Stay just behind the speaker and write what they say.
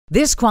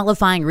This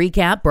qualifying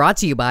recap brought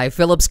to you by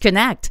Phillips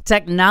Connect,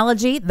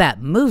 technology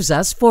that moves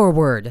us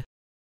forward.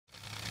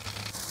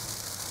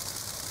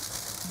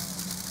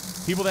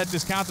 People that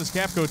discount this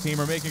Capco team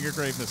are making a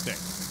grave mistake.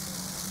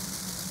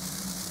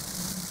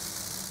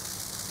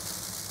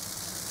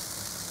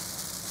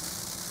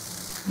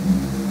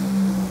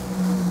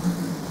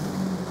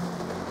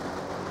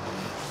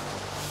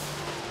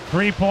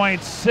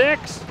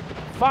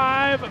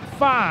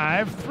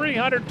 .655,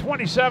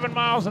 327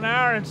 miles an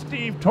hour, and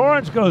Steve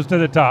Torrence goes to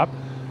the top.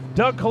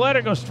 Doug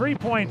Coletta goes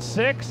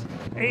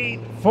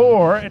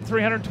 3.684 at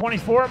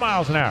 324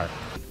 miles an hour.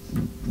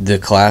 The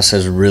class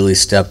has really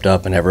stepped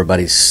up, and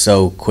everybody's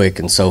so quick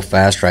and so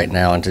fast right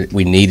now, and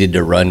we needed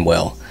to run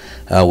well.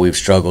 We've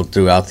struggled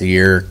throughout the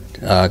year,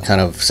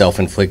 kind of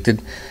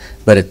self-inflicted,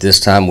 but at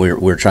this time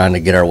we're trying to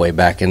get our way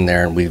back in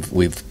there, and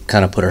we've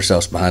kind of put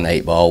ourselves behind the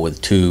 8 ball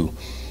with 2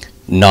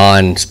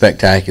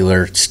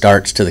 non-spectacular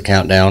starts to the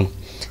countdown,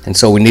 and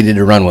so we needed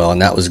to run well,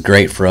 and that was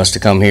great for us to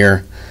come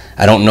here.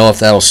 I don't know if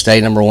that'll stay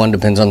number 1,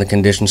 depends on the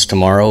conditions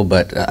tomorrow,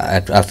 but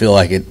I feel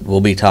like it will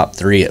be top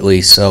 3 at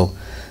least. So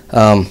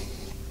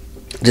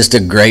just a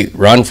great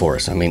run for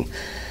us. I mean,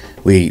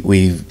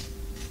 we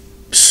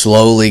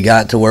slowly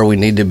got to where we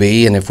need to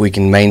be, and if we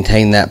can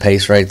maintain that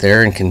pace right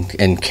there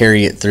and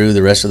carry it through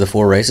the rest of the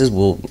 4 races,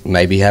 we'll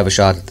maybe have a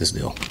shot at this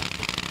deal.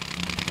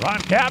 Ron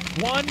Capps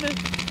won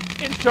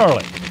in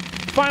Charlotte.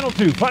 Final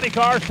 2, funny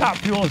cars, top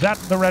fuel is at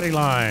the ready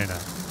line.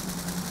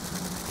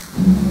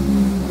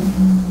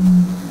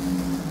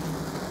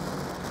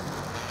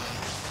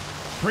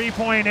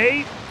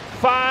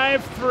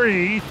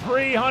 .853,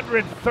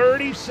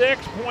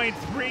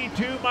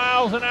 336.32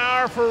 miles an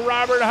hour for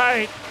Robert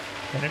Hight.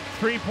 And at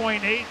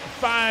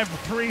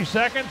 3.853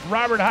 seconds,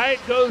 Robert Hight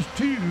goes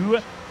to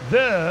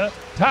the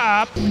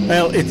top.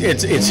 Well,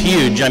 it's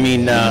huge. I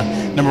mean,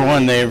 number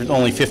 1, there are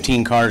only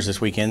 15 cars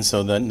this weekend,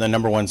 so the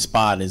number 1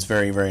 spot is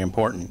very, very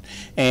important.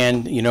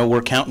 And, you know,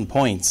 we're counting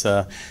points.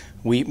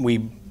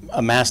 We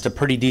amassed a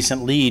pretty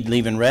decent lead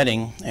leaving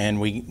Reading, and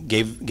we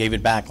gave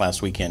it back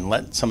last weekend,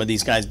 let some of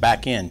these guys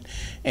back in,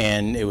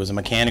 and it was a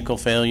mechanical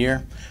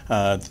failure,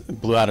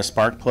 blew out a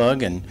spark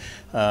plug, and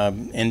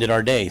ended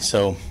our day.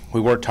 So we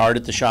worked hard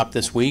at the shop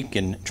this week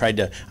and tried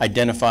to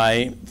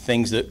identify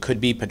things that could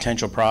be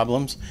potential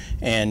problems,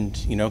 and,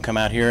 you know, come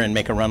out here and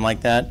make a run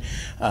like that.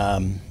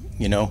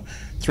 You know,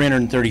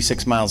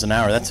 336 miles an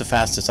hour, that's the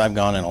fastest I've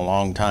gone in a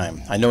long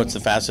time. I know it's the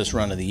fastest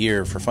run of the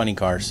year for funny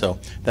cars, so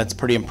that's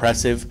pretty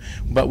impressive,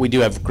 but we do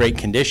have great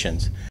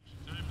conditions.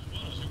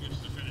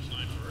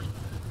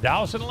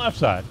 Dallas on the left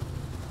side,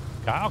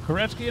 Kyle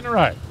Koretsky on the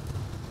right.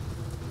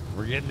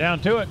 We're getting down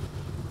to it.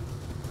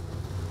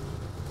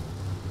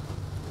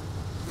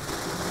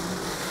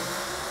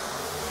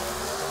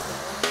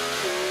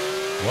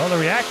 Well, the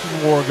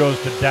reaction war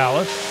goes to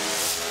Dallas.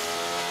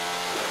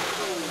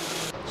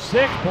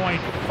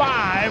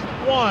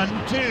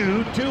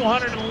 6.512,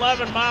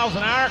 211 miles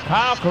an hour,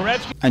 Kyle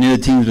Koretsky. I knew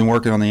the team's been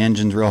working on the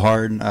engines real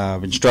hard.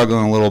 Been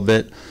struggling a little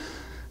bit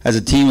as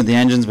a team with the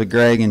engines, but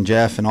Greg and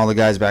Jeff and all the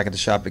guys back at the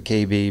shop at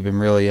KB been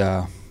really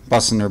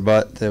busting their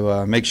butt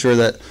to make sure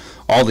that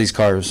all these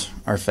cars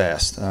are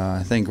fast.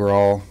 I think we're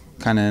all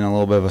kind of in a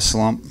little bit of a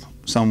slump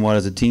somewhat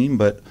as a team,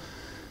 but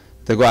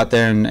to go out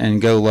there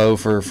and go low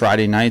for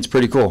Friday night, it's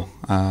pretty cool.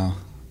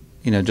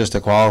 You know, just to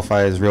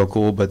qualify is real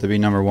cool, but to be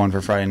number 1 for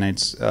Friday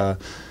nights,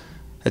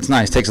 it's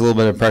nice. Takes a little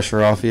bit of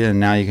pressure off you, and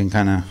now you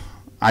can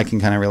I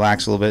can kind of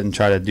relax a little bit and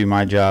try to do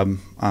my job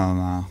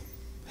on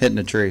hitting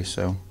a tree.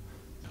 So,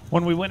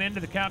 when we went into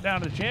the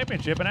countdown to the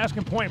championship and asked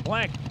him point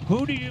blank,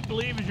 who do you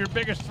believe is your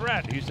biggest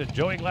threat? He said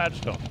Joey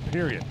Gladstone.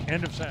 Period.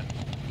 End of sentence.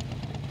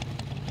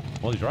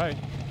 Well, he's right.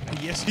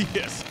 Yes, he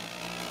is.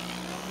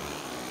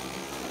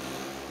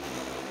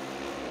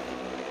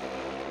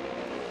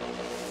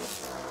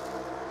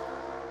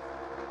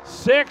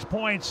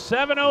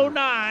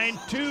 6.709,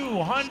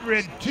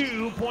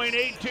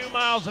 202.82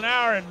 miles an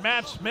hour, and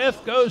Matt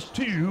Smith goes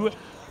to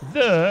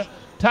the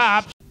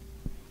top.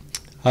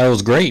 It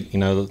was great. You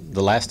know,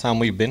 the last time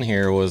we've been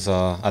here was,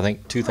 I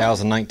think,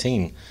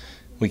 2019.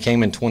 We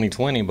came in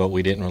 2020, but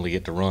we didn't really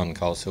get to run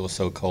because it was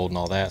so cold and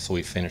all that, so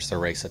we finished the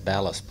race at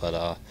Dallas.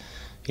 But,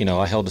 you know,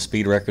 I held the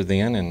speed record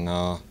then, and,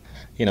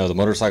 you know, the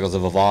motorcycles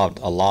have evolved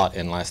a lot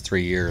in the last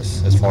 3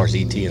 years as far as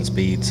ET and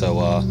speed.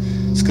 So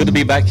it's good to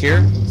be back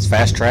here. It's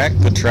fast track,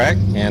 good track,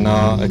 and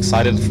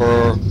excited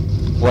for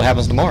what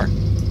happens tomorrow.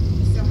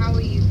 So how will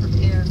you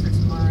prepare for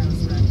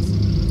tomorrow's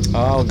race?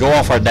 Go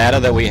off our data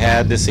that we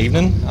had this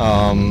evening.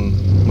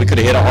 We could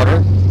have hit it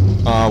harder.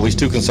 We was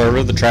too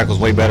conservative. The track was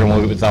way better than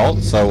what we thought.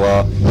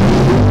 So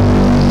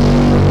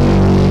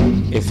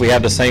if we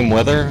have the same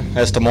weather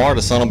as tomorrow,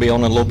 the sun will be on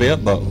in a little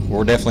bit, but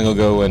we're definitely going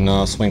to go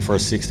and swing for a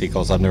 60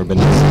 because I've never been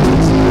to the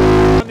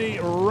 60s. On the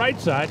right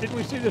side, didn't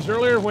we see this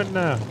earlier when,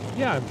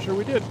 yeah, I'm sure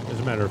we did, as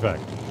a matter of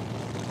fact.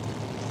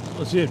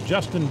 Let's see if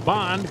Justin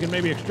Bond can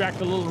maybe extract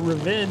a little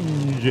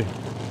revenge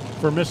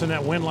for missing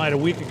that win light a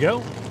week ago.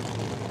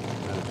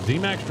 At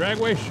ZMAX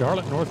Dragway,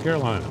 Charlotte, North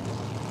Carolina.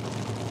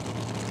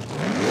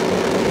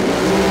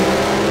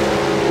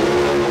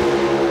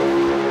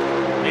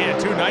 Man,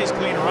 2 nice nice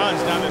clean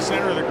runs down the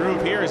center of the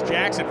groove here as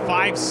Jackson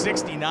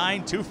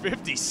 569,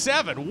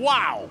 257.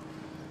 Wow.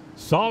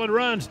 Solid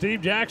run.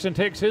 Steve Jackson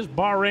takes his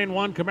Bahrain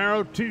 1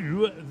 Camaro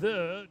to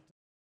the